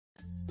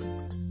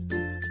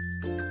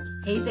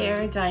Hey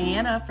there,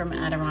 Diana from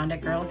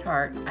Adirondack Girl at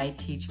Heart. I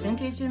teach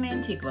vintage and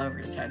antique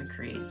lovers how to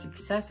create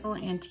successful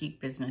antique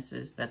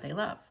businesses that they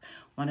love.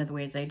 One of the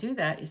ways I do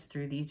that is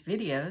through these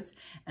videos,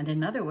 and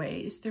another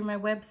way is through my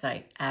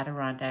website,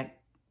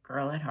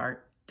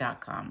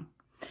 adirondackgirlatheart.com.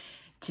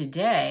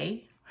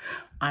 Today,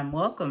 I'm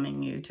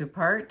welcoming you to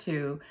part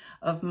 2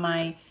 of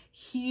my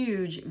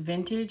huge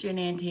vintage and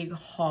antique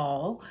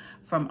haul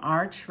from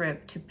our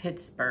trip to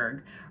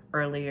Pittsburgh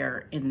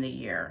earlier in the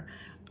year.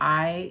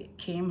 I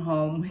came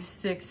home with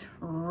 6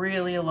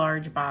 really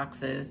large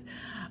boxes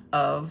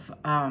of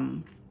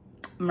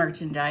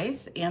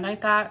merchandise, and I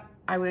thought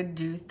I would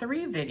do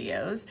 3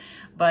 videos,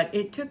 but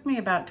it took me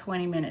about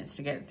 20 minutes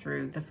to get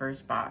through the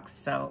first box,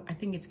 so I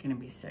think it's gonna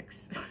be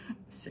 6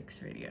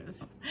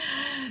 videos.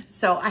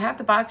 So I have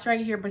the box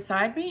right here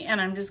beside me, and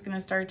I'm just gonna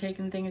start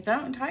taking things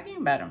out and talking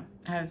about them.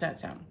 How does that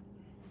sound?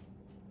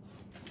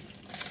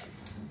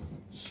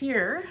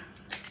 Here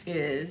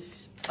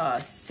is a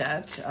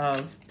set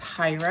of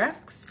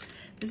Pyrex.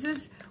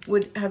 This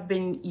would have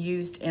been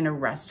used in a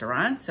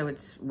restaurant, so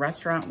it's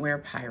restaurant wear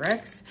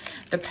Pyrex.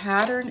 The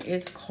pattern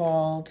is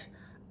called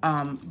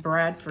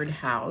Bradford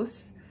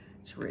House.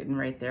 It's written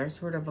right there,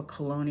 sort of a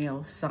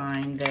colonial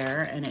sign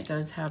there, and it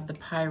does have the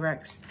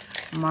Pyrex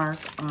mark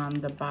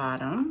on the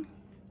bottom.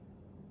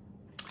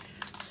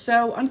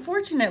 So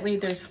unfortunately,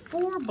 there's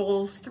 4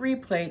 bowls, 3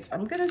 plates.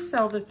 I'm gonna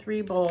sell the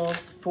 3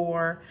 bowls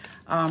for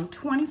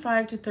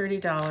 $25 to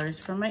 $30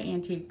 from my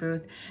antique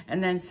booth,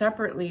 and then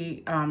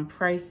separately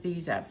price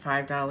these at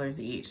 $5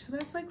 each. So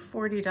that's like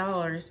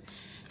 $40,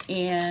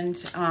 and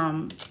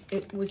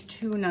it was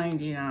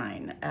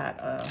 $2.99 at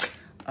a,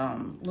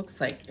 looks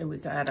like it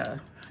was at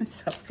a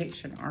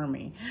Salvation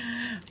Army.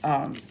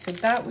 So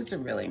that was a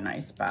really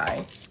nice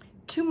buy.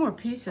 2 more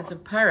pieces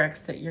of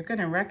Pyrex that you're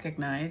gonna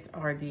recognize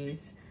are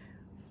these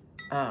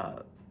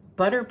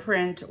butter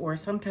print, or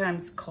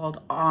sometimes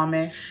called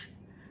Amish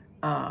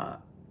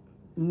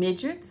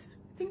midgets.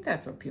 I think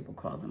that's what people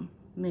call them,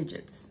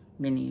 midgets,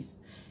 minis.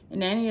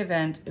 In any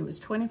event, it was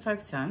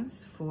 25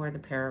 cents for the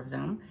pair of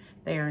them.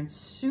 They are in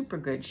super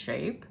good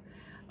shape.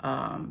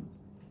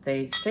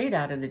 They stayed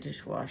out of the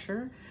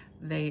dishwasher.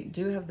 They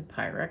do have the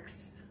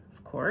Pyrex,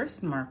 of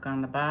course, mark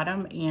on the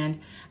bottom. And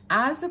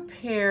as a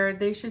pair,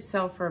 they should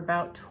sell for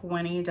about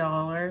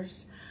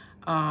 $20,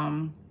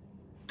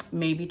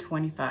 maybe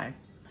 $25.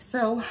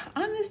 So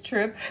on this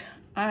trip,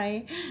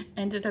 I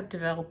ended up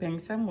developing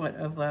somewhat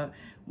of a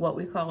what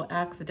we call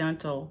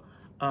accidental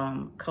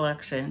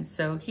collection.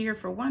 So here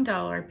for $1,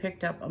 I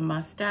picked up a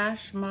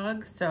mustache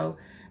mug. So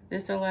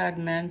this allowed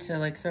men to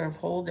like sort of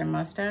hold their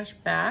mustache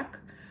back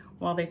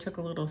while they took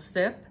a little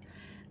sip.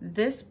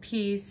 This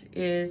piece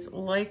is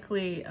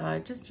likely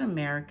just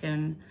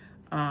American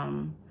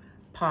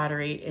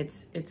pottery.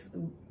 It's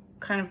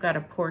kind of got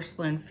a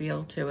porcelain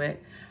feel to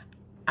it.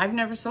 I've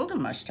never sold a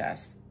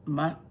mustache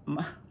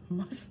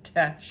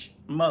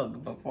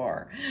mug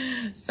before,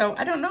 so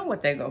I don't know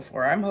what they go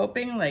for. I'm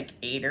hoping like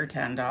 $8 or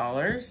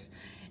 $10.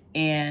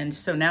 And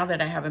so now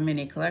that I have a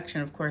mini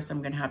collection, of course,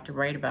 I'm gonna have to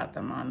write about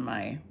them on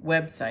my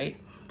website.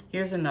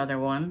 Here's another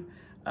one,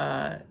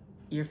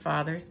 your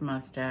father's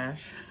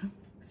mustache.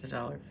 It's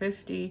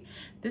 $1.50.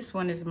 This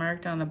one is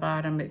marked on the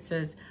bottom. It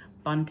says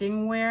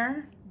bunting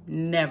wear.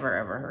 Never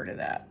ever heard of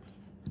that.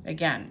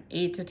 Again,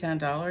 $8 to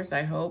 $10,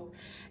 I hope.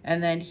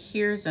 And then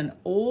here's an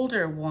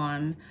older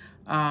one.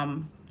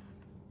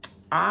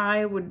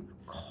 I would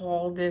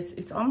call this,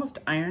 it's almost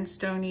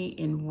ironstone-y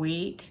in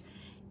weight,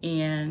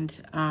 and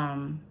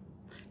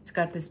it's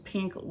got this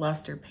pink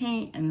luster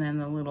paint and then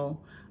the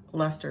little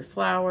luster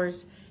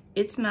flowers.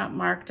 It's not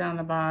marked on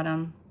the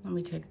bottom. Let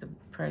me take the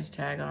price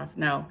tag off.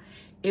 No,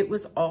 it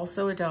was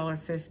also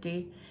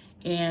 $1.50.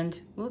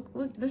 And look,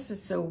 this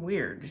is so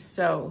weird.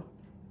 So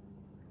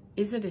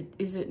is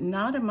it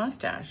not a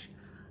mustache?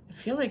 I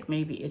feel like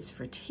maybe it's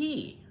for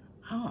tea.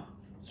 Oh,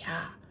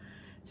 yeah.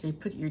 So you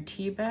put your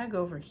tea bag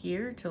over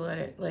here to let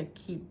it like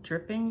keep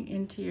dripping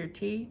into your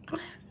tea.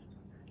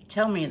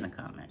 Tell me in the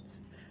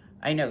comments.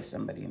 I know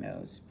somebody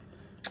knows.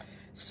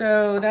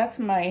 So that's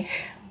my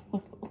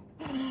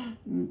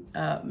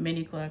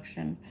mini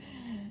collection.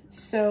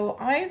 So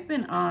I've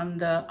been on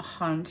the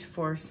hunt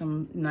for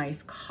some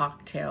nice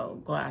cocktail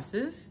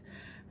glasses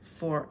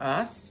for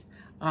us.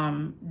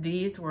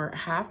 These were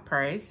half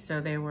price,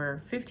 so they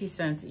were 50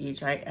 cents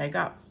each. I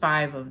got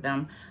 5 of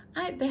them.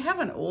 They have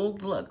an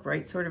old look,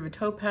 right? Sort of a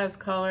topaz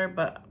color,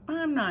 but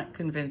I'm not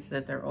convinced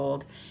that they're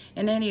old.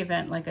 In any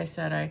event, like I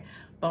said, I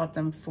bought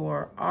them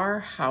for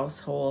our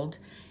household.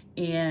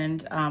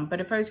 And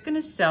but if I was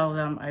gonna sell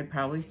them, I'd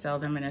probably sell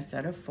them in a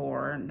set of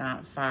 4,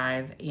 not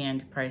 5,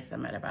 and price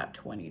them at about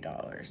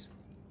 $20.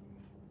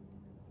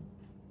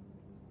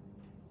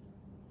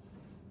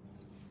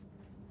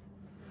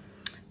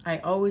 I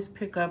always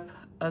pick up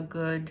a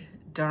good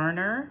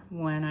darner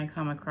when I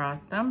come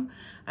across them.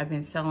 I've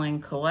been selling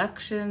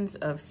collections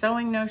of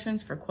sewing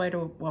notions for quite a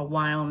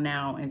while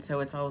now, and so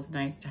it's always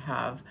nice to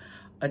have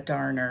a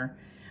darner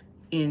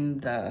in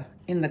the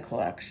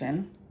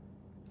collection.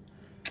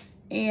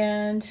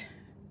 And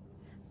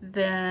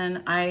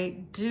then I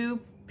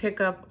do pick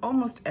up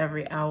almost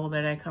every owl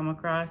that I come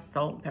across,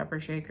 salt and pepper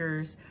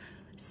shakers,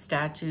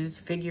 statues,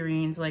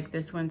 figurines like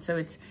this one. So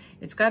it's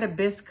got a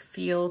bisque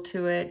feel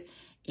to it.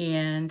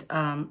 And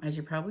as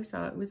you probably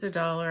saw, it was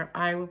 $1.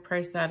 I would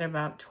price that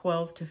about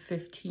 $12 to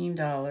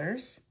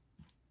 $15.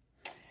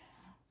 I'm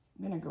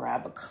gonna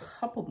grab a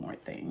couple more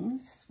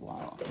things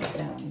while I'm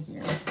down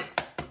here.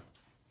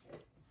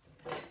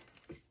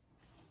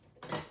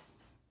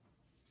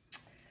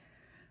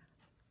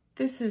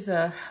 This is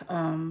a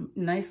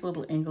nice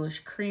little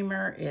English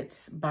creamer.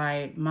 It's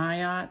by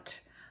Mayotte.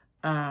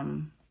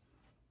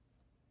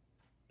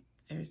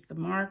 There's the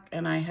mark,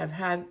 and I have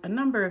had a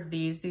number of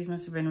these. These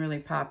must have been really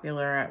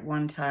popular at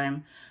one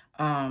time.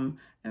 I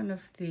don't know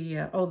if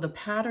the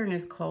pattern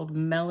is called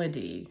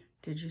Melody.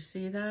 Did you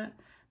see that?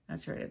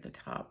 That's right at the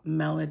top,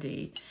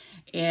 Melody.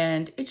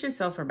 And it should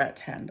sell for about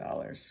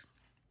 $10.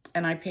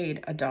 And I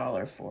paid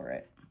 $1 for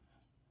it.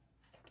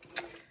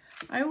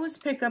 I always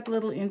pick up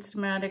little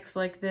Instamatics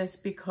like this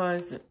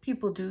because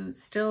people do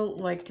still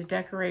like to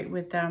decorate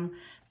with them.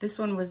 This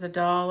one was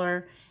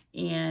 $1,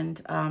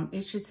 and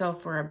it should sell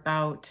for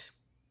about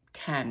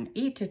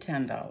 $8 to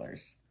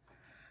 $10.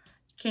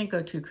 You can't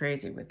go too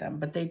crazy with them,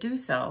 but they do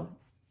sell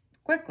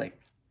quickly.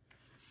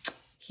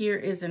 Here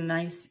is a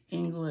nice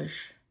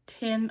English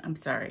tin. I'm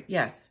sorry.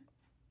 Yes.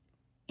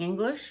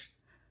 English,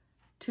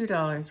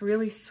 $2.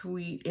 Really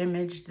sweet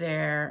image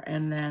there.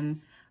 And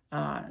then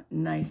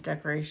nice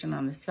decoration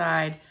on the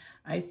side.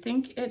 I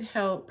think it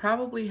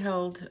probably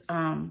held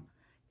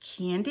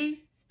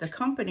candy. The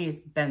company is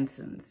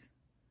Benson's.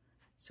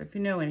 So if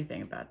you know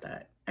anything about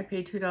that, I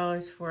paid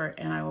 $2 for it,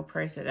 and I will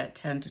price it at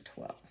 $10 to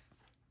 $12.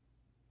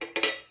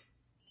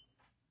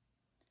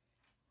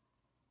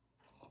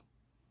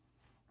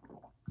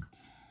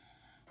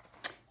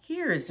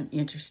 Here is an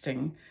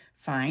interesting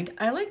find.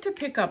 I like to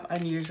pick up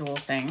unusual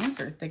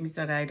things or things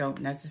that I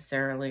don't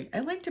necessarily, I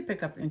like to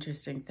pick up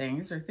interesting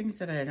things or things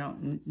that I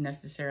don't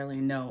necessarily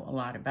know a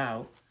lot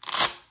about.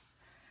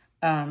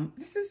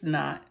 This is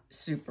not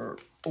super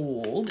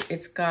old.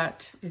 It's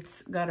got a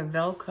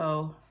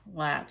Velcro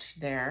latch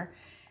there.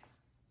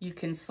 You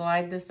can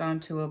slide this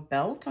onto a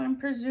belt, I'm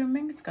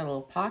presuming. It's got a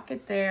little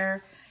pocket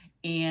there,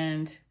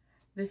 and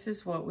this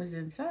is what was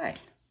inside.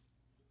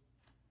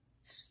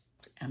 It's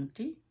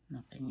empty,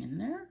 nothing in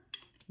there.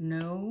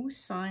 No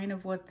sign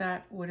of what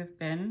that would have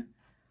been.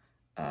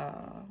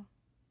 I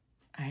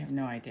have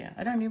no idea.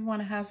 I don't even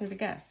want to hazard a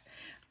guess.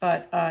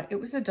 But it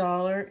was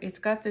 $1. It's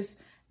got this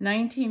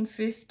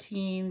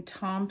 1915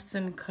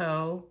 Thompson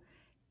Co.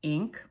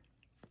 ink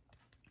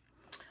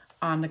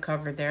on the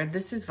cover there.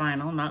 This is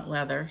vinyl, not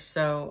leather.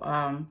 So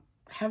I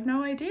have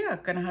no idea.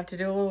 Gonna have to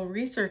do a little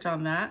research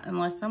on that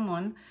unless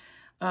someone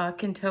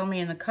can tell me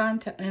in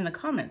the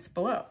comments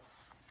below.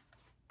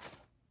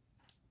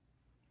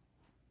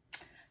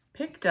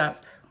 Picked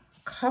up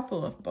a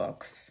couple of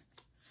books.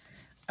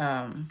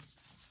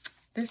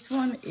 This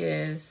one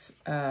is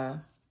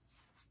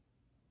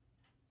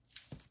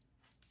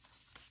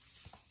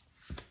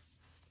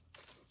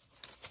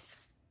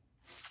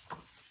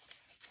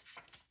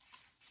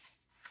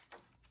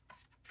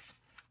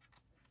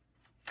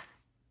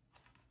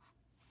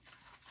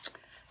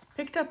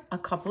picked up a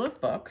couple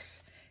of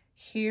books.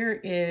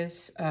 Here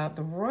is the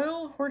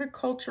Royal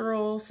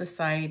Horticultural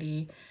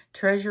Society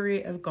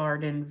Treasury of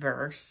Garden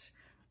Verse.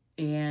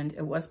 And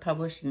it was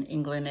published in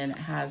England, and it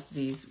has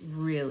these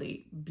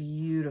really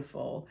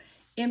beautiful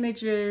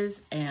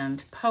images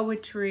and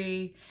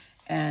poetry,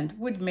 and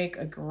would make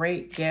a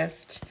great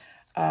gift.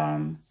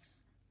 I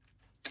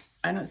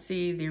don't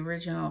see the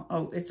original.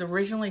 Oh, it's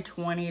originally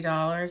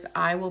 $20.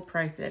 I will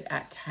price it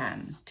at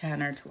 $10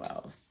 or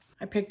 $12.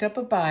 I picked up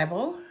a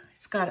Bible.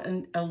 It's got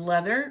a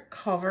leather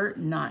cover,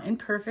 not in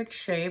perfect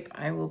shape.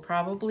 I will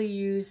probably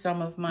use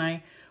some of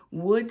my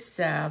wood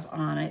salve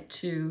on it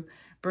to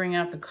bring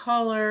out the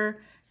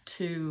color,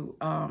 to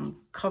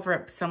cover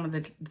up some of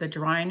the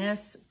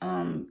dryness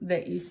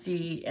that you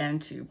see,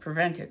 and to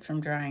prevent it from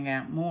drying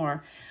out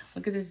more.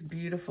 Look at this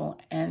beautiful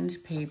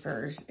end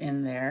papers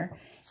in there.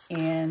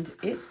 And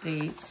it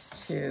dates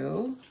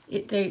to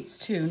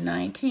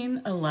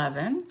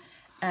 1911.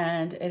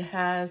 And it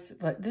has,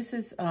 this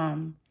is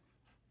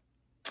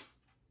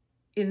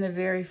in the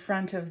very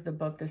front of the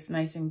book, this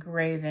nice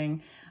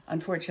engraving.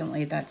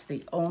 Unfortunately, that's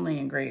the only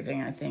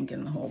engraving, I think,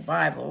 in the whole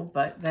Bible.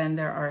 But then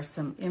there are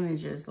some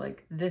images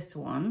like this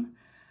one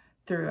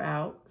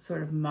throughout,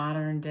 sort of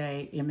modern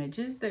day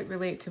images that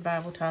relate to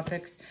Bible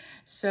topics.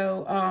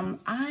 So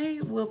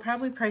I will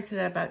probably price it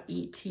at about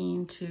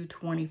 $18 to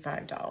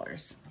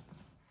 $25.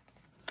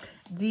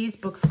 These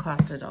books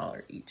cost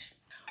 $1 each.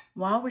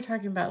 While we're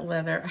talking about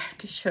leather, I have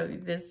to show you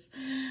this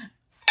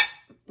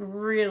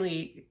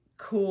really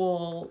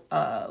cool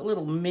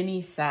little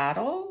mini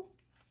saddle.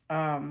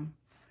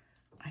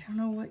 I don't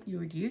know what you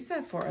would use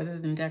that for other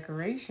than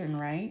decoration,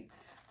 right?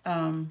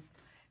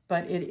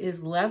 But it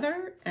is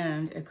leather,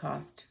 and it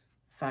cost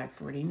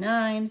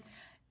 $5.49.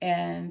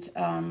 And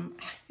I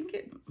think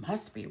it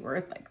must be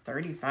worth like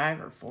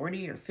 $35 or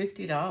 $40 or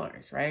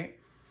 $50, right?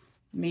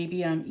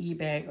 Maybe on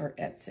eBay or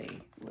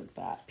Etsy with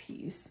that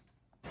piece.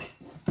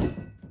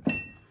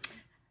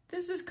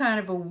 This is kind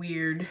of a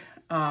weird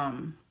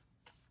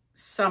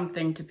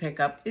something to pick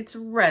up. It's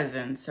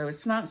resin, so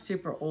it's not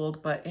super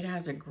old, but it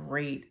has a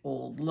great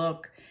old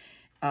look.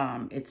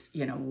 It's,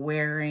 you know,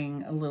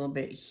 wearing a little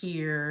bit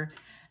here,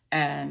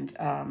 and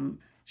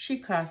she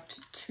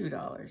cost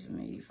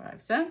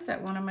 $2.85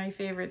 at one of my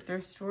favorite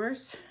thrift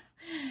stores,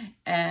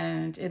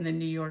 and in the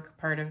New York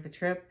part of the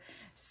trip.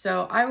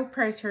 So I would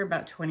price her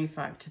about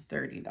 $25 to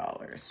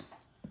 $30.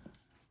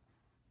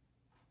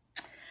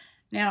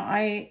 Now,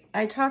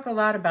 I talk a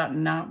lot about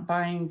not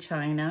buying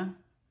China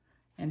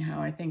and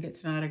how I think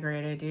it's not a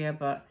great idea,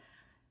 but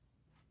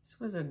this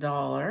was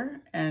 $1,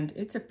 and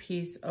it's a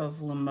piece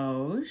of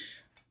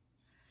Limoges.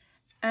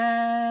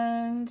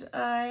 And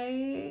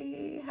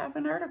I have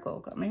an article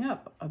coming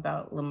up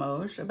about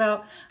Limoges.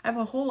 I have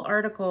a whole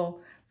article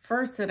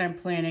first that I'm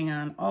planning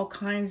on all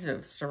kinds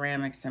of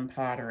ceramics and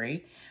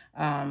pottery.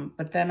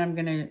 But then I'm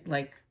gonna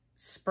like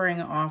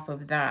spring off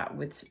of that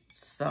with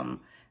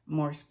some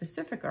more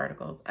specific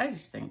articles. I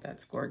just think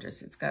that's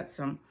gorgeous. It's got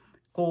some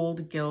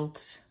gold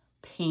gilt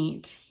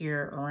paint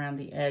here around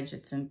the edge.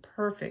 It's in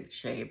perfect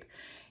shape,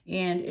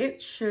 and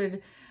it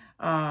should,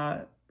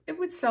 it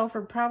would sell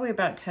for probably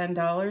about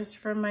 $10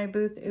 from my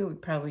booth. It would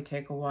probably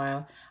take a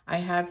while. I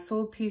have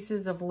sold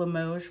pieces of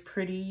Limoges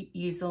pretty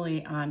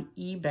easily on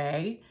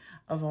eBay,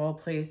 of all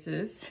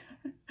places,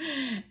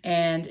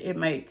 and it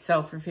might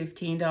sell for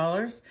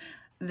 $15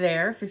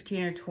 there,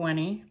 15 or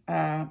 20,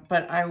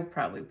 but I will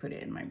probably put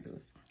it in my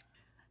booth.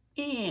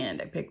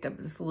 And I picked up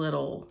this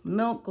little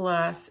milk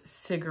glass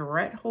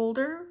cigarette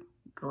holder.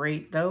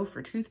 Great though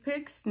for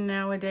toothpicks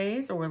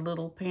nowadays, or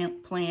little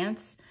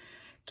plants.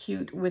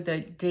 Cute with a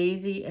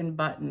daisy and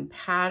button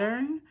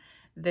pattern.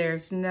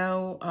 There's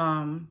no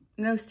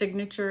no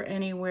signature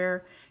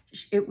anywhere.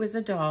 It was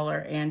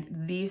 $1, and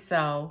these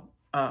sell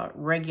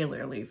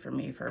regularly for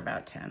me for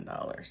about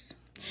 $10.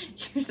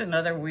 Here's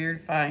another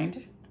weird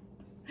find.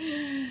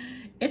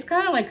 It's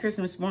kind of like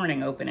Christmas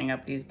morning opening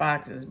up these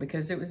boxes,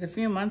 because it was a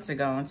few months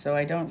ago, and so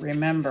I don't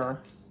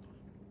remember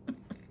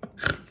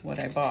what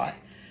I bought.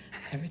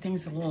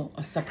 Everything's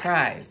a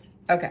surprise.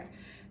 Okay,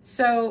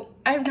 so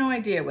I have no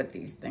idea what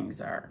these things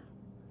are.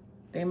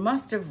 They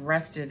must have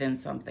rested in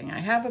something. I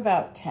have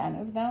about 10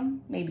 of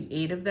them, maybe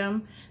 8 of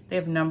them. They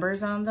have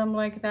numbers on them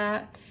like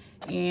that.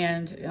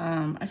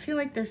 And I feel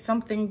like there's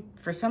something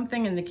for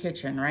something in the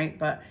kitchen, right?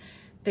 But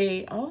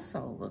they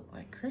also look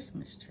like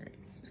Christmas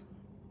trees.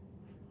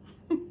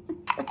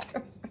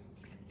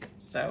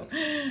 So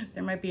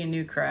there might be a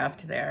new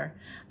craft there.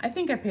 I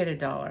think I paid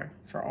 $1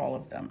 for all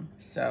of them.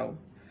 So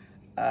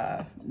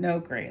no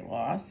great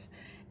loss.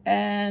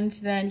 And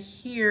then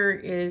here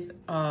is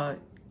a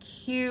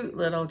cute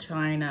little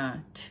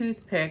China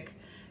toothpick,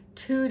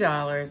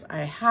 $2.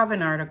 I have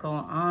an article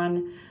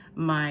on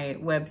my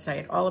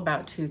website all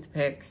about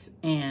toothpicks,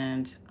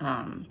 and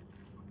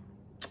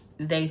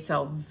they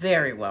sell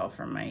very well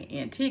from my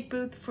antique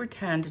booth for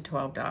 $10 to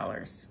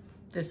 $12.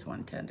 This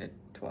one, $10 to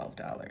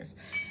 $12.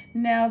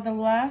 Now, the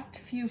last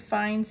few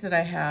finds that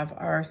I have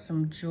are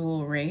some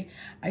jewelry.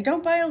 I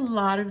don't buy a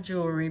lot of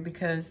jewelry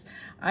because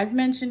I've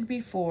mentioned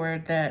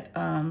before that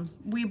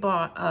we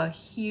bought a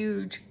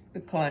huge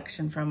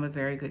collection from a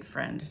very good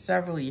friend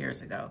several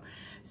years ago.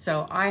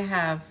 So I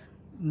have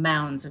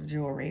mounds of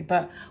jewelry,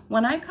 but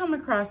when I come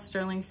across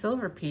sterling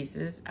silver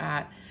pieces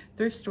at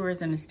thrift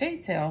stores and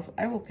estate sales,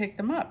 I will pick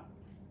them up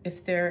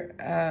if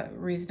they're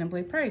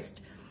reasonably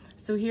priced.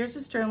 So here's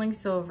a sterling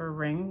silver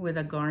ring with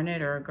a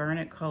garnet or a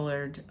garnet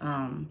colored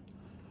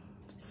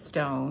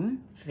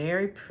stone.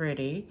 Very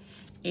pretty.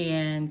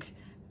 And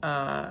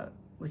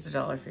was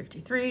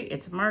 $1.53.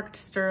 It's marked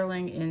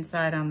sterling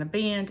inside on the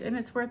band, and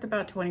it's worth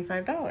about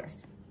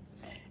 $25.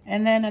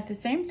 And then at the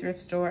same thrift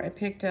store, I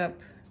picked up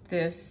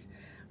this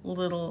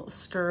little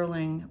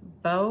sterling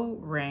bow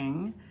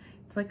ring.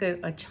 It's like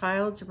a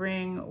child's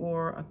ring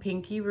or a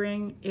pinky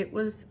ring. It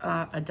was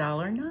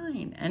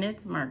 $1.09, and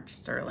it's marked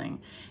sterling.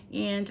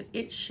 And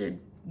it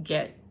should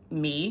get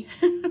me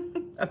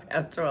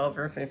about $12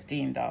 or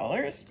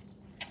 $15.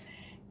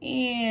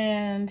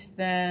 And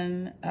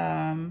then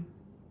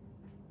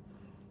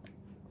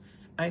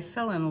I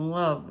fell in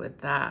love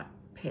with that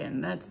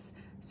pin. That's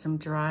some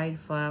dried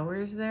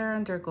flowers there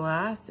under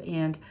glass.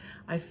 And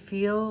I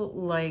feel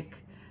like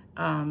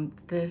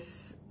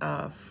this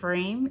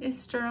frame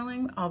is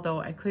sterling,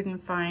 although I couldn't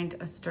find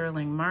a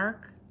sterling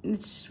mark.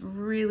 It's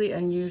really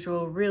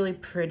unusual, really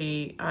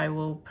pretty. I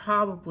will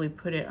probably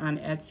put it on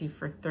Etsy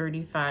for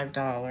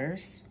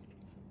 $35.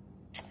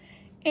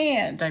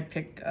 And I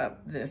picked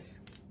up this,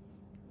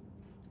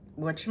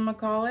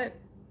 whatchamacallit?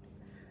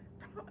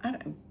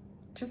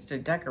 Just a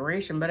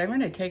decoration, but I'm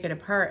going to take it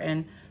apart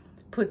and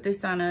put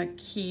this on a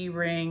key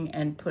ring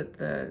and put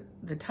the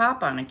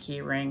top on a key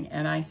ring,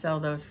 and I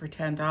sell those for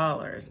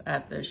 $10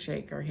 at the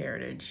Shaker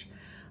Heritage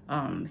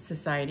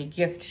Society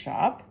gift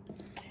shop.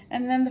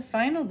 And then the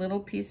final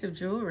little piece of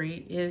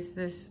jewelry is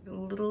this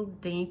little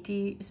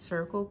dainty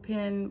circle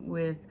pin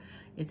with,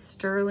 it's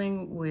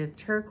sterling with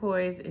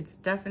turquoise. It's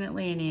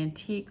definitely an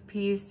antique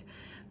piece.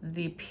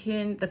 The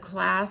pin, the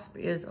clasp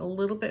is a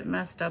little bit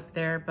messed up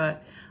there,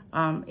 but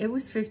it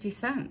was 50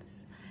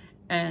 cents.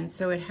 And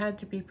so it had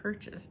to be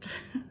purchased.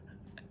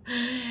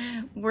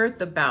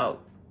 Worth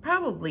about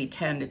probably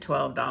 $10 to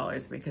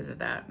 $12 because of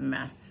that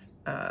messed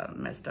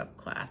up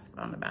clasp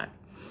on the back.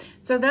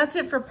 So that's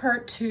it for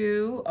part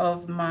 2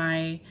 of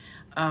my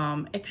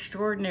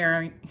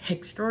extraordinary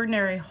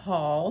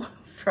haul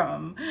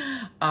from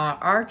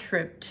our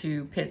trip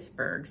to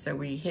Pittsburgh. So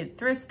we hit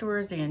thrift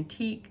stores,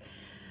 antique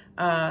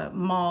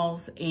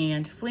malls,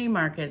 and flea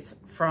markets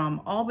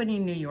from Albany,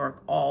 New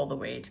York, all the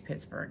way to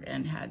Pittsburgh,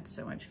 and had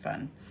so much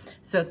fun.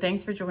 So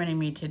thanks for joining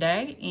me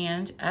today,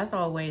 and as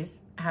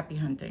always, happy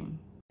hunting.